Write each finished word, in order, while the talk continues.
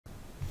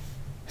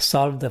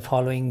solve the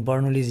following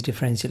Bernoulli's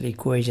differential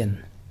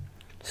equation.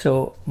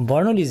 So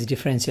Bernoulli's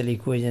differential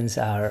equations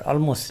are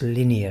almost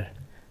linear,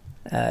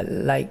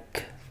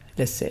 like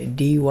let's say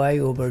dy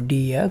over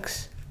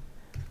dx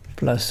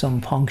plus some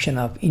function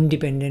of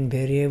independent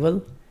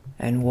variable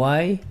and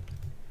y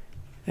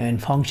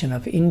and function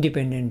of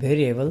independent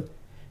variable,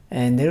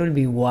 and there will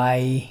be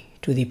y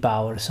to the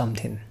power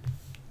something.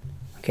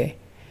 Okay,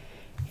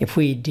 if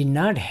we did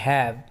not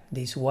have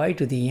this y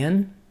to the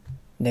n,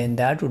 then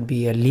that would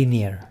be a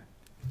linear,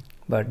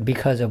 but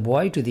because of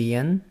y to the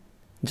n,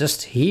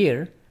 just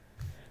here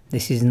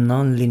this is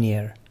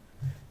non-linear,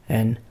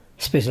 and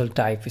special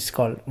type is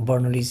called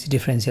Bernoulli's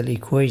differential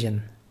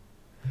equation.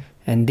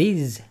 And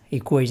these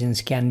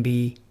equations can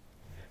be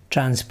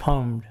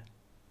transformed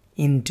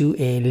into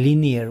a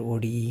linear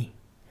ODE.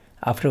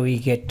 After we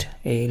get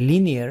a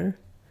linear,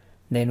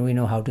 then we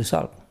know how to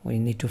solve. We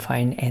need to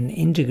find an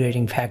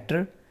integrating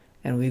factor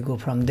and we go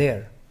from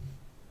there.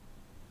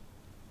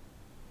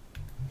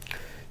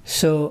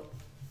 So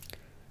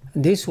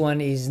this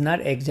one is not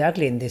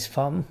exactly in this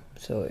form,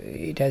 so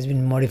it has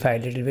been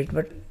modified a little bit,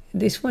 but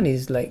this one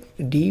is like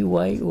dy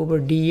over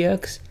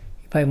dx.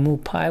 If I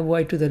move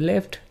 5y to the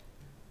left,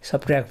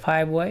 subtract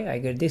 5y, I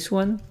get this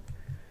one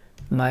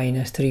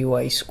minus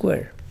 3y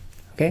squared.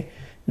 Okay,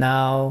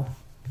 now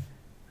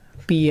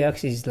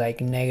px is like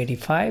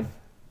 -5,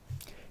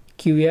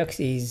 qx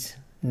is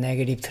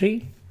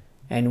 -3,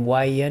 and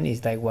yn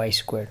is like y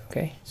squared.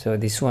 Okay, so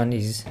this one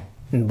is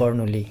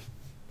Bernoulli.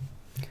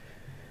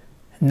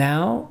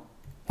 Now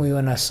we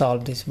want to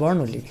solve this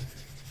Bernoulli,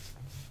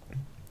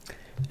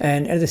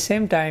 and at the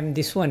same time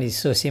this one is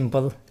so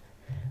simple.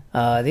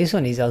 This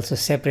one is also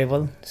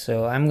separable,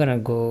 so I'm gonna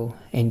go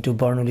into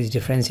Bernoulli's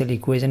differential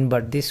equation,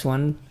 but this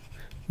one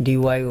dy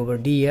over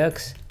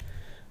dx,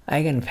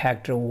 I can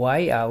factor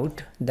y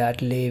out,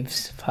 that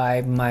leaves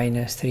 5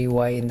 minus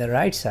 3y in the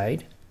right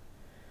side.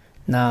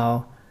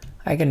 Now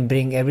I can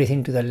bring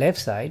everything to the left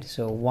side,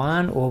 so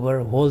 1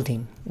 over whole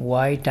thing,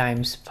 y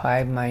times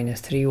 5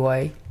 minus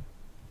 3y,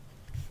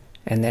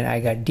 and then I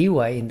got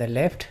dy in the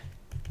left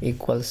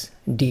equals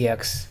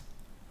dx,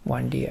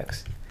 1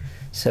 dx.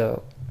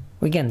 So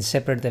we can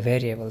separate the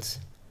variables.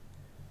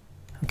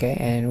 Okay,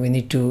 and we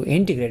need to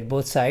integrate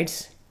both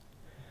sides.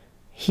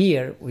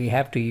 Here we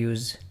have to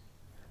use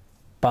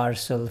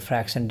partial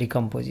fraction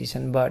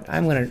decomposition, but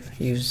I'm going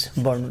to use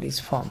Bernoulli's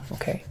form.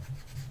 Okay,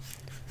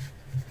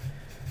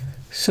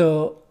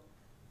 so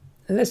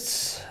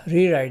let's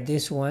rewrite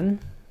this one.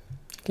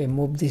 Okay,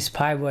 move this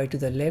 5y to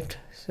the left,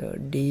 so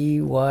dy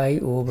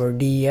over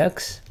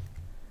dx,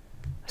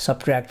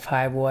 subtract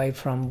 5y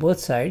from both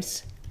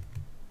sides,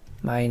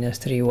 minus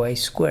 3y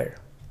squared.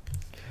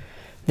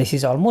 This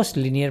is almost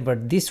linear,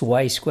 but this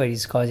y squared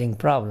is causing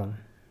problem,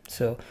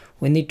 so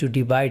we need to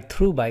divide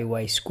through by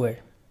y squared.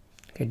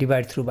 Okay,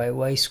 divide through by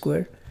y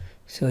squared,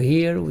 so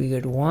here we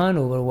get 1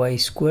 over y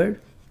squared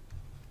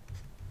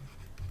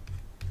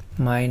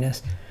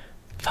minus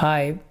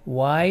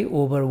 5y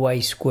over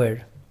y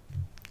squared.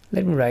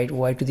 Let me write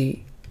y to the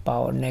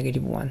power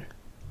 -1.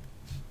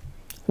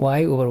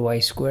 Y over y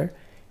squared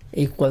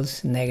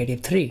equals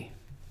 -3.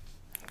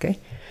 Okay,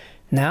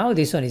 now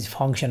this one is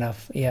function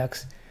of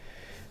x,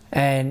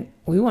 and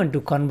we want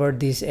to convert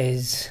this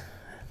as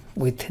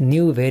with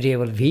new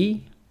variable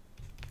v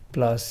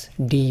plus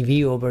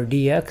dv over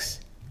dx,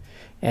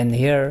 and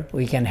here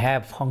we can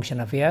have function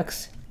of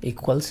x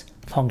equals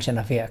function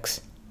of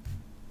x.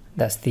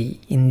 That's the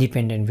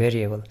independent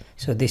variable,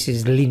 so this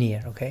is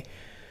linear. Okay,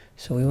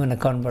 so we want to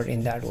convert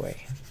in that way.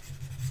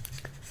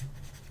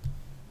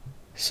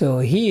 So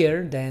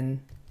here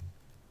then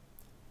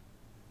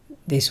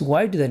this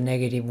y to the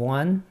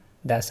 -1,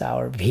 that's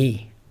our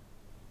v.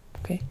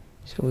 Okay,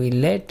 so we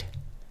let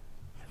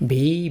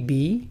b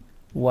be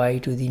y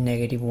to the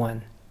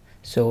 -1.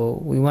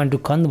 So we want to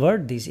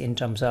convert this in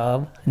terms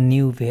of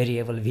new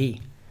variable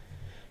v.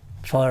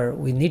 For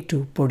we need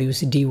to produce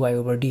dy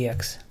over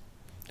dx.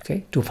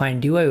 Okay, to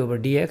find dy over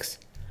dx,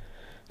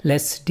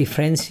 let's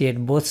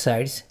differentiate both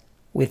sides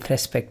with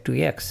respect to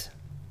x.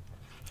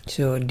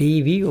 So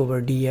dv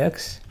over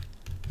dx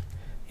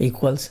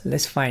equals,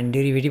 let's find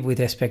derivative with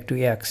respect to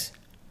x.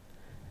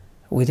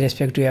 With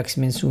respect to x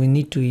means we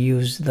need to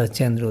use the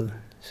chain rule.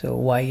 So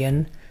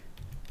yn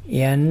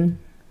n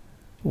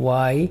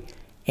y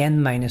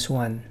n minus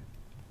 1,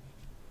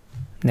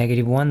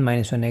 -1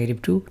 minus 1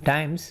 -2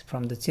 times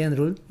from the chain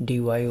rule dy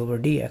over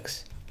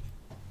dx.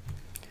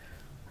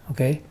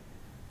 Okay,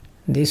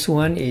 this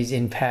one is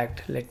in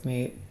fact, let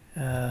me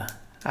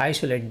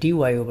isolate dy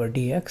over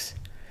dx,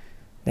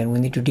 then we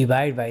need to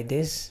divide by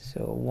this,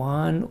 so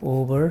 1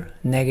 over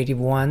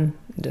 -1,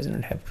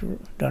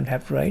 don't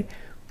have to write,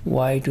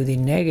 y to the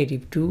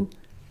 -2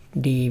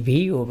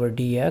 dv over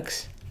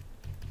dx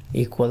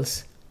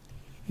equals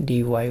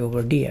dy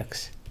over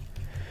dx.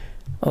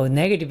 Oh,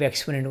 negative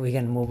exponent we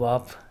can move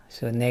up,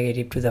 so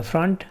negative to the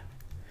front,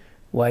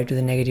 y to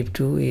the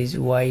 -2 is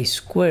y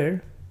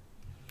squared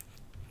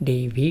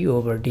dv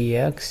over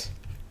dx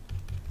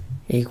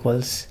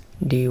equals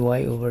dy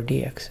over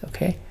dx.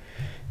 Okay,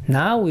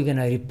 now we're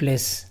gonna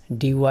replace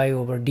dy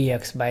over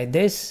dx by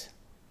this,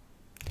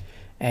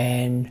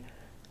 and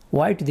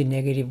y to the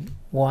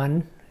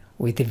 -1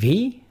 with a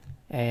v,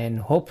 and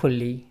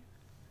hopefully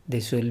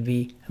this will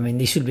be,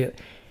 this should be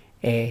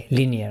a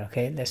linear.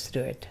 Okay, let's do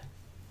it.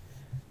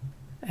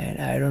 And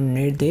I don't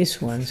need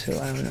this one, so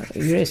I'm going to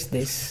erase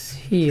this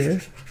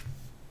here.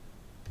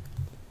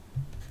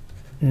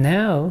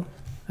 Now,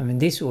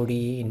 this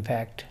ODE, in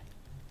fact,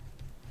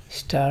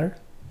 star,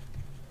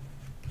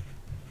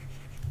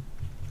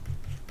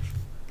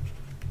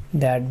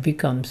 that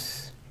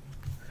becomes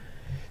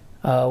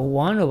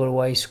 1 over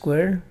y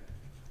square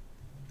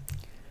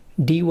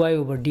dy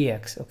over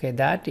dx. Okay,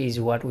 that is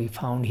what we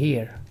found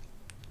here,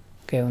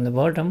 okay, on the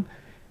bottom.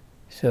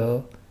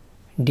 So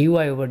dy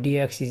over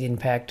dx is in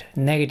fact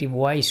negative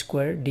y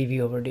square dv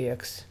over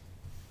dx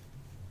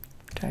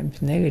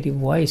times negative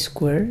y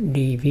square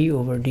dv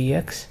over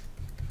dx,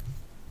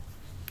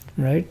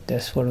 right?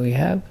 That's what we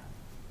have.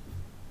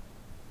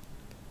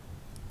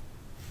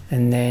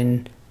 And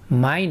then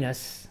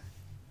minus,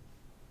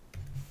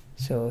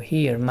 so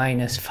here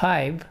minus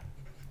 5,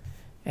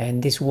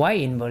 and this y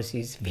inverse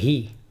is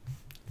v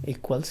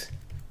equals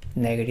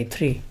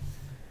 -3.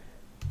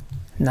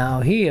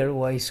 Now here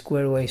y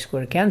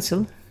square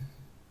cancel,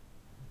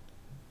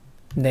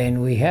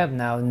 then we have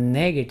now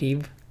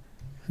negative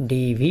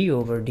dv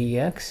over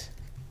dx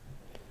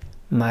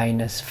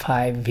minus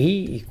 5v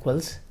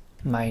equals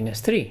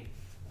 -3.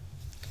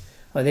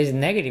 Well, there's a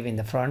negative in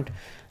the front.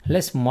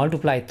 Let's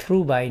multiply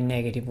through by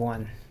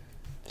 -1.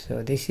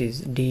 So this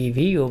is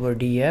dv over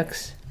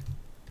dx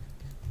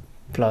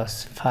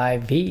plus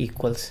 5v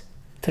equals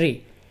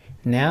 3.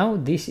 Now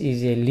this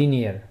is a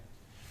linear.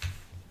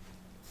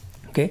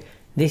 Okay,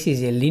 this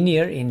is a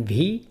linear in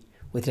v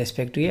with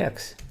respect to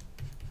x.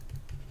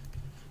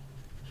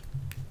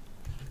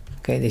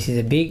 Okay, this is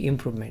a big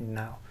improvement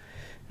now.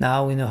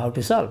 Now we know how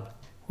to solve.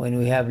 When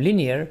we have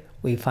linear,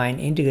 we find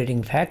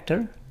integrating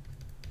factor.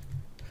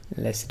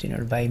 Let's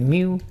denote by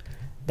mu.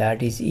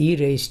 That is e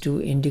raised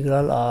to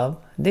integral of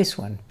this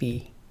one,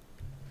 p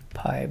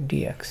 5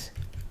 dx.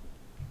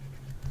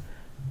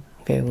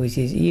 Okay, which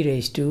is e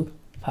raised to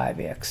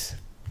 5x.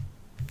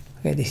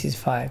 Okay, this is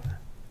 5.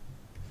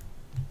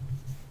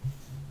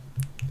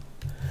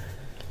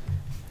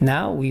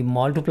 Now we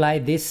multiply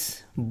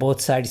this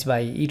both sides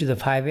by e to the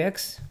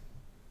 5x.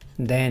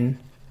 Then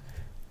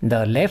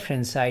the left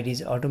hand side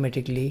is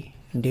automatically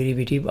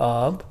derivative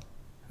of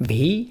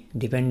v,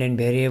 dependent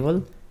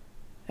variable,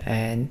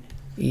 and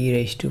e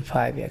raised to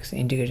 5x,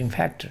 integrating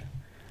factor,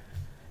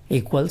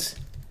 equals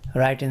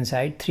right hand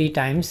side 3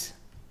 times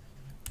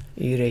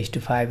e raised to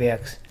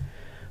 5x.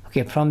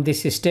 Okay, from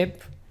this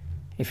step,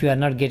 if you are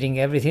not getting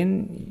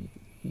everything,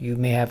 you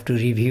may have to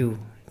review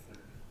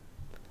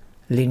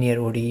linear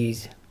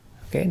ODEs,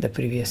 okay, the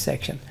previous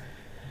section.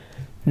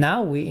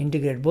 Now we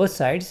integrate both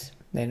sides,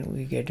 then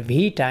we get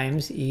v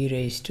times e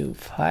raised to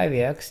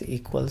 5x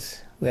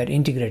equals, we are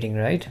integrating,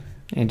 right?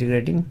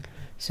 Integrating,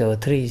 so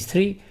 3 is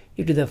 3,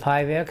 e to the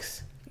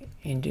 5x,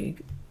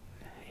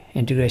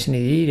 integration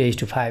is e raised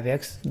to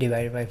 5x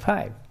divided by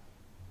 5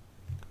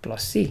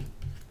 plus c.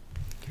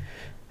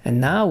 And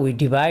now we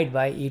divide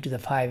by e to the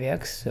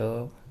 5x,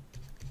 so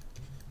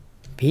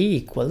v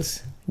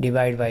equals,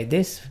 divide by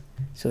this,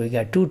 so we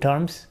got 2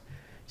 terms,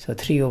 so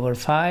 3 over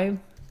 5,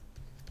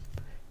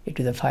 e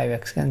to the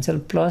 5x cancel,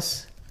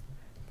 plus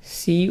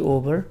c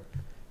over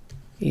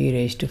e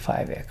raised to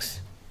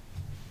 5x.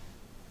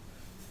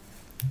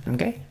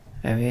 Okay,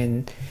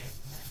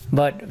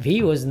 but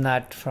v was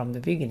not from the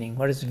beginning.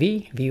 What is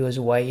v? v was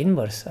y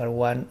inverse, or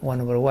 1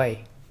 over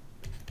y.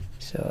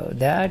 So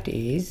that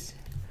is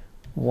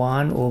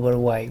 1 over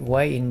y.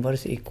 y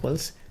inverse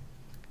equals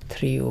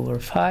 3 over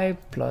 5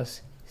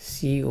 plus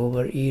c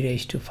over e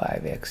raised to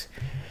 5x.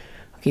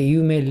 Okay,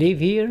 you may leave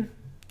here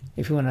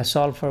if you want to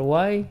solve for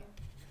y,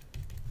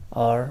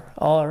 or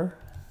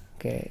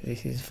okay,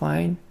 this is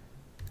fine,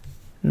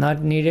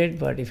 not needed.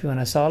 But if you want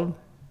to solve,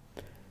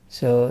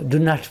 so do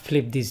not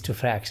flip these two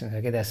fractions.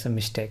 Okay, that's a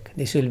mistake.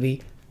 This will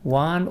be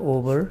 1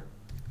 over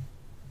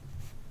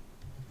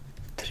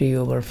 3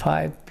 over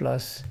 5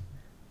 plus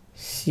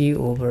c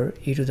over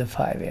e to the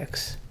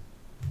 5x.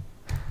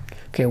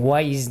 Okay,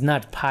 y is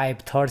not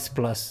 5/3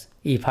 plus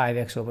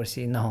e5x over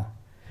c. No,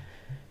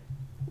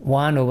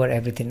 1 over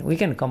everything. We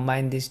can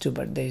combine these two,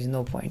 but there is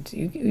no point.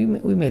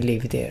 We may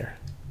leave it there.